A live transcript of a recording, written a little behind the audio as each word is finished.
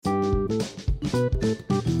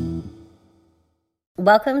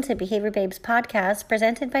Welcome to Behavior Babes podcast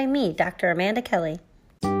presented by me, Dr. Amanda Kelly.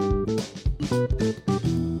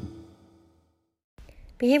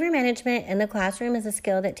 Behavior management in the classroom is a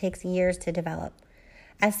skill that takes years to develop.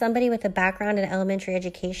 As somebody with a background in elementary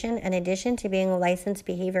education, in addition to being a licensed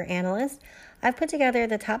behavior analyst, I've put together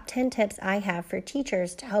the top 10 tips I have for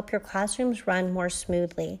teachers to help your classrooms run more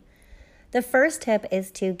smoothly. The first tip is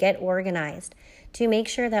to get organized, to make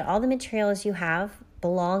sure that all the materials you have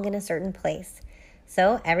belong in a certain place.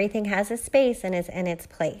 So everything has a space and is in its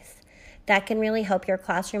place. That can really help your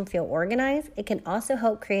classroom feel organized. It can also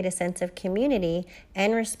help create a sense of community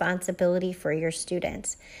and responsibility for your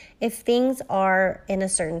students. If things are in a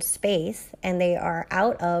certain space and they are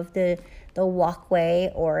out of the walkway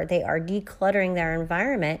or they are decluttering their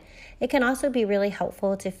environment, it can also be really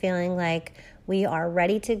helpful to feeling like we are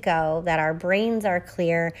ready to go, that our brains are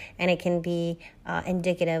clear, and it can be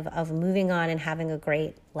indicative of moving on and having a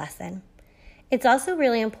great lesson. It's also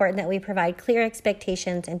really important that we provide clear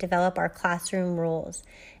expectations and develop our classroom rules.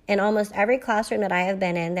 In almost every classroom that I have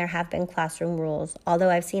been in, there have been classroom rules, although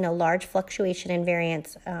I've seen a large fluctuation in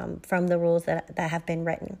variance from the rules that have been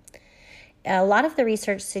written. A lot of the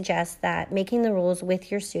research suggests that making the rules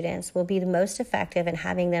with your students will be the most effective in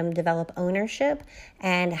having them develop ownership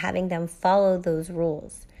and having them follow those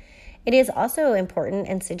rules. It is also important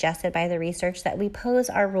and suggested by the research that we pose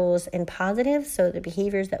our rules in positive, so the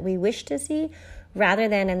behaviors that we wish to see, rather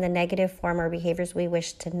than in the negative form or behaviors we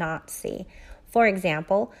wish to not see. For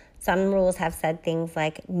example, some rules have said things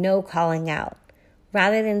like no calling out.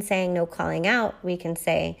 Rather than saying no calling out, we can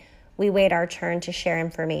say we wait our turn to share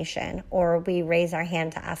information, or we raise our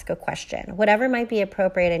hand to ask a question, whatever might be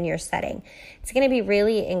appropriate in your setting. It's going to be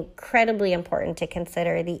really incredibly important to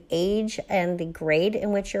consider the age and the grade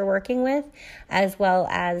in which you're working with, as well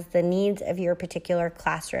as the needs of your particular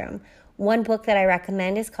classroom. One book that I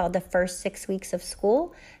recommend is called The First 6 Weeks of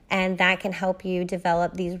School, and that can help you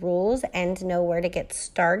develop these rules and know where to get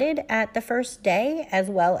started at the first day, as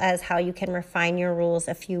well as how you can refine your rules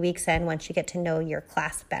a few weeks in once you get to know your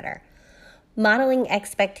class better. Modeling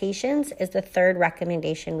expectations is the third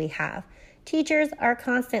recommendation we have. Teachers are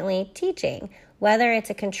constantly teaching, whether it's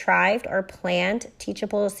a contrived or planned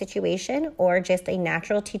teachable situation or just a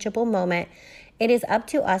natural teachable moment. It is up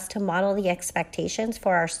to us to model the expectations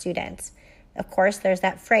for our students. Of course, there's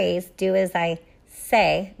that phrase, do as I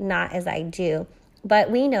say, not as I do.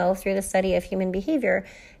 But we know through the study of human behavior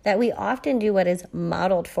that we often do what is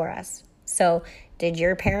modeled for us. So, did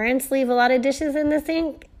your parents leave a lot of dishes in the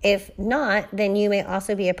sink? If not, then you may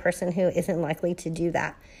also be a person who isn't likely to do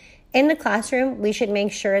that. In the classroom, we should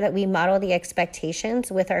make sure that we model the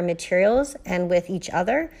expectations with our materials and with each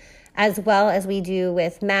other, as well as we do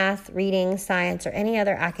with math, reading, science, or any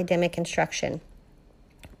other academic instruction.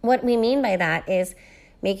 What we mean by that is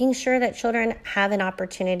making sure that children have an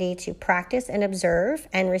opportunity to practice and observe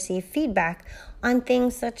and receive feedback on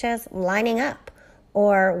things such as lining up,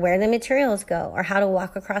 or where the materials go, or how to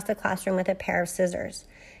walk across the classroom with a pair of scissors.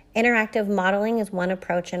 Interactive modeling is one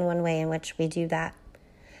approach and one way in which we do that.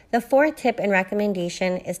 The fourth tip and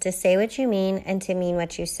recommendation is to say what you mean and to mean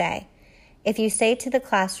what you say. If you say to the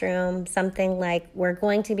classroom something like, we're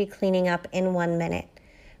going to be cleaning up in 1 minute,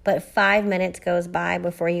 but 5 minutes goes by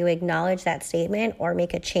before you acknowledge that statement or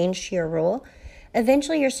make a change to your rule,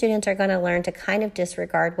 eventually your students are going to learn to kind of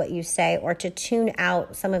disregard what you say or to tune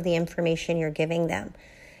out some of the information you're giving them.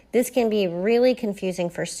 This can be really confusing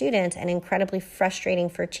for students and incredibly frustrating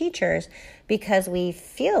for teachers because we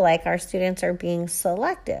feel like our students are being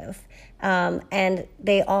selective, and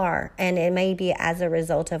they are, and it may be as a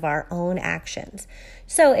result of our own actions.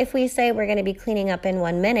 So if we say we're going to be cleaning up in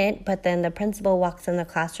 1 minute, but then the principal walks in the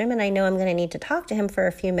classroom and I know I'm going to need to talk to him for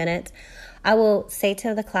a few minutes, I will say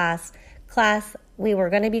to the class, we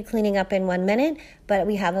were going to be cleaning up in 1 minute, but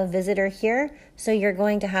we have a visitor here, so you're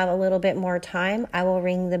going to have a little bit more time. I will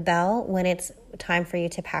ring the bell when it's time for you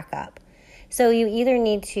to pack up. So you either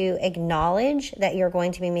need to acknowledge that you're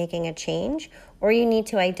going to be making a change, or you need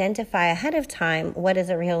to identify ahead of time what is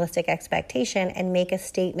a realistic expectation and make a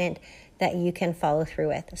statement that you can follow through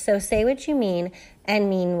with. So say what you mean and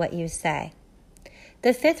mean what you say.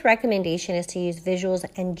 The fifth recommendation is to use visuals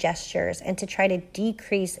and gestures and to try to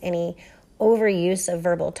decrease any overuse of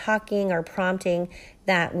verbal talking or prompting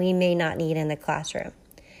that we may not need in the classroom.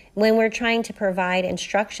 When we're trying to provide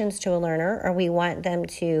instructions to a learner or we want them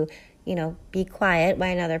to, be quiet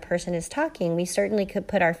while another person is talking, we certainly could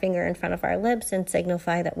put our finger in front of our lips and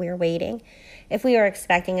signify that we're waiting. If we are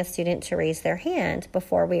expecting a student to raise their hand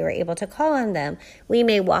before we were able to call on them, we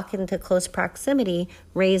may walk into close proximity,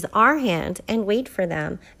 raise our hand, and wait for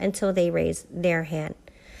them until they raise their hand.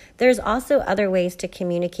 There's also other ways to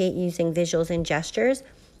communicate using visuals and gestures,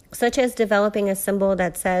 such as developing a symbol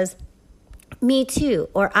that says, "Me too,"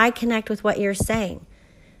 or "I connect with what you're saying."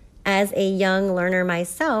 As a young learner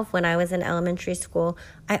myself, when I was in elementary school,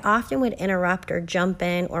 I often would interrupt or jump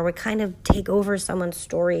in or would kind of take over someone's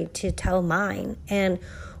story to tell mine. And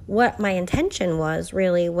what my intention was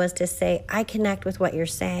really was to say, "I connect with what you're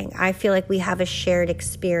saying. I feel like we have a shared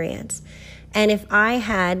experience." And if I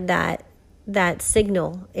had that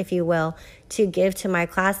signal, if you will, to give to my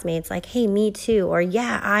classmates, like, "Hey, me too," or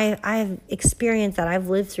 "Yeah, I've experienced that. I've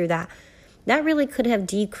lived through that." That really could have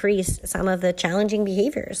decreased some of the challenging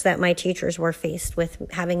behaviors that my teachers were faced with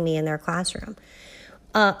having me in their classroom.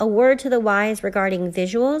 A word to the wise regarding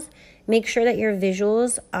visuals: make sure that your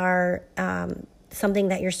visuals are something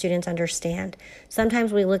that your students understand.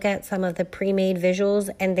 Sometimes we look at some of the pre-made visuals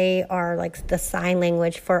and they are like the sign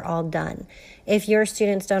language for all done. If your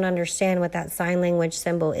students don't understand what that sign language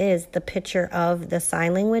symbol is, the picture of the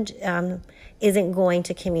sign language isn't going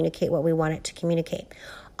to communicate what we want it to communicate.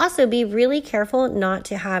 Also, be really careful not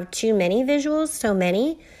to have too many visuals, so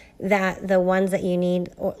many that the ones that you need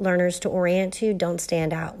learners to orient to don't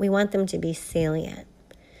stand out. We want them to be salient.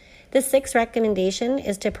 The sixth recommendation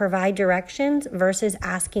is to provide directions versus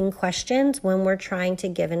asking questions when we're trying to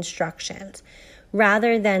give instructions.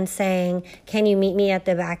 Rather than saying, "Can you meet me at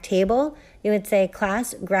the back table?" you would say,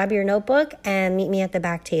 "Class, grab your notebook and meet me at the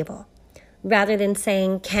back table." Rather than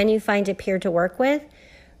saying, "Can you find a peer to work with?"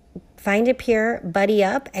 Find a peer, buddy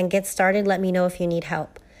up, and get started. Let me know if you need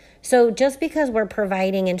help. So just because we're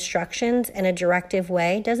providing instructions in a directive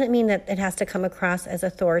way doesn't mean that it has to come across as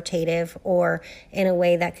authoritative or in a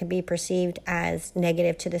way that could be perceived as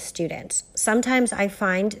negative to the students. Sometimes I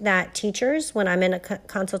find that teachers, when I'm in a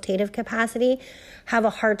consultative capacity, have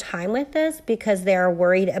a hard time with this because they're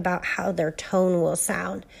worried about how their tone will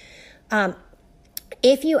sound.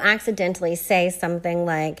 If you accidentally say something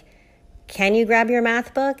like, "Can you grab your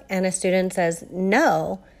math book?" and a student says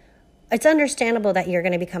no, it's understandable that you're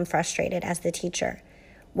going to become frustrated as the teacher.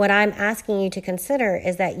 What I'm asking you to consider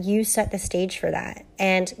is that you set the stage for that.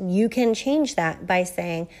 And you can change that by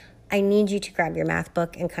saying, "I need you to grab your math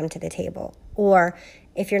book and come to the table." Or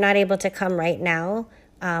if you're not able to come right now,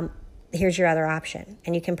 here's your other option.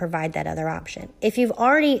 And you can provide that other option. If you've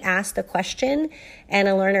already asked the question and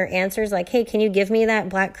a learner answers like, "Hey, can you give me that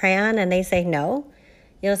black crayon?" and they say no,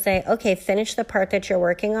 you'll say, "Okay, finish the part that you're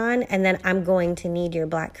working on, and then I'm going to need your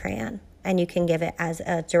black crayon." And you can give it as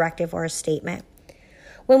a directive or a statement.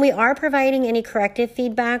 When we are providing any corrective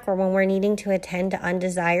feedback or when we're needing to attend to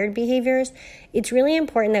undesired behaviors, it's really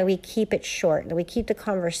important that we keep it short, that we keep the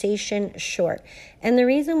conversation short. And the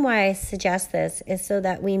reason why I suggest this is so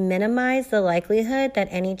that we minimize the likelihood that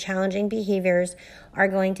any challenging behaviors are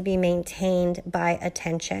going to be maintained by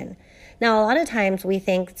attention. Now, a lot of times we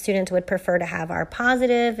think students would prefer to have our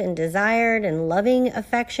positive and desired and loving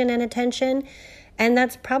affection and attention, and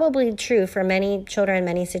that's probably true for many children,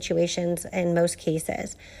 many situations, in most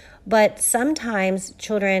cases. But sometimes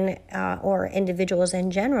children or individuals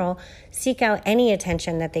in general seek out any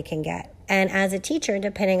attention that they can get. And as a teacher,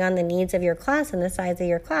 depending on the needs of your class and the size of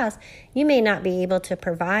your class, you may not be able to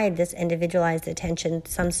provide this individualized attention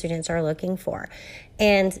some students are looking for.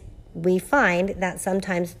 And we find that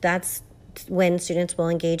sometimes that's when students will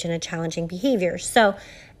engage in a challenging behavior. So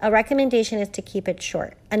a recommendation is to keep it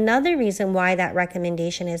short. Another reason why that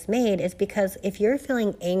recommendation is made is because if you're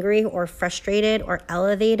feeling angry or frustrated or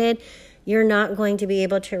elevated, you're not going to be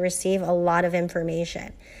able to receive a lot of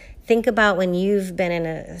information. Think about when you've been in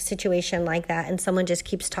a situation like that and someone just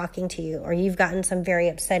keeps talking to you, or you've gotten some very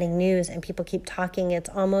upsetting news and people keep talking. It's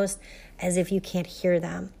almost as if you can't hear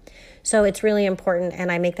them. So it's really important, and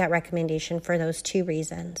I make that recommendation for those two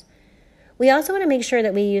reasons. We also want to make sure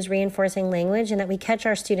that we use reinforcing language and that we catch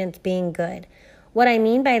our students being good. What I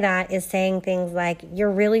mean by that is saying things like, "You're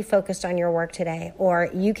really focused on your work today," or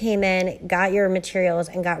 "You came in, got your materials,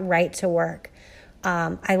 and got right to work.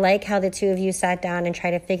 I like how the two of you sat down and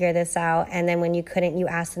tried to figure this out, and then when you couldn't, you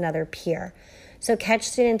asked another peer." So catch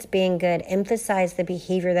students being good. Emphasize the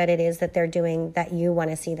behavior that it is that they're doing that you want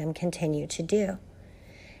to see them continue to do.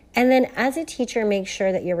 And then as a teacher, make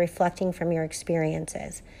sure that you're reflecting from your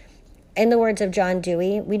experiences. In the words of John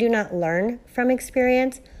Dewey, we do not learn from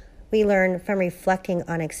experience, we learn from reflecting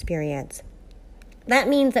on experience. That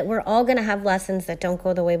means that we're all going to have lessons that don't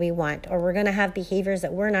go the way we want, or we're going to have behaviors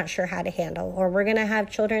that we're not sure how to handle, or we're going to have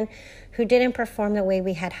children who didn't perform the way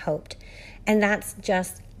we had hoped. And that's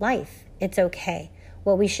just life. It's okay.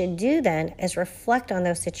 What we should do then is reflect on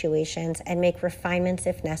those situations and make refinements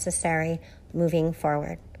if necessary moving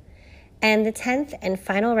forward. And the 10th and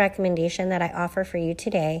final recommendation that I offer for you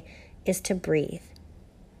today is to breathe.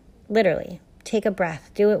 Literally, take a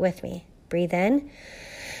breath. Do it with me. Breathe in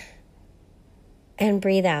and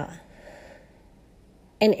breathe out.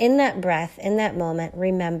 And in that breath, in that moment,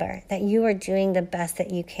 remember that you are doing the best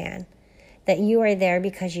that you can, that you are there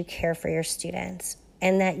because you care for your students,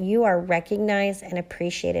 and that you are recognized and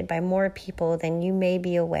appreciated by more people than you may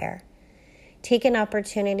be aware. Take an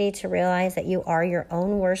opportunity to realize that you are your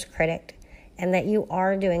own worst critic and that you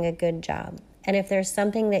are doing a good job. And if there's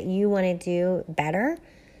something that you want to do better,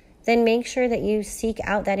 then make sure that you seek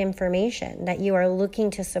out that information, that you are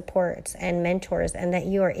looking to supports and mentors, and that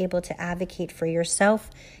you are able to advocate for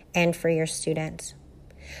yourself and for your students.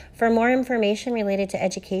 For more information related to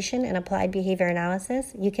education and applied behavior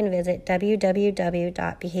analysis, you can visit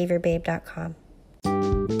www.behaviorbabe.com.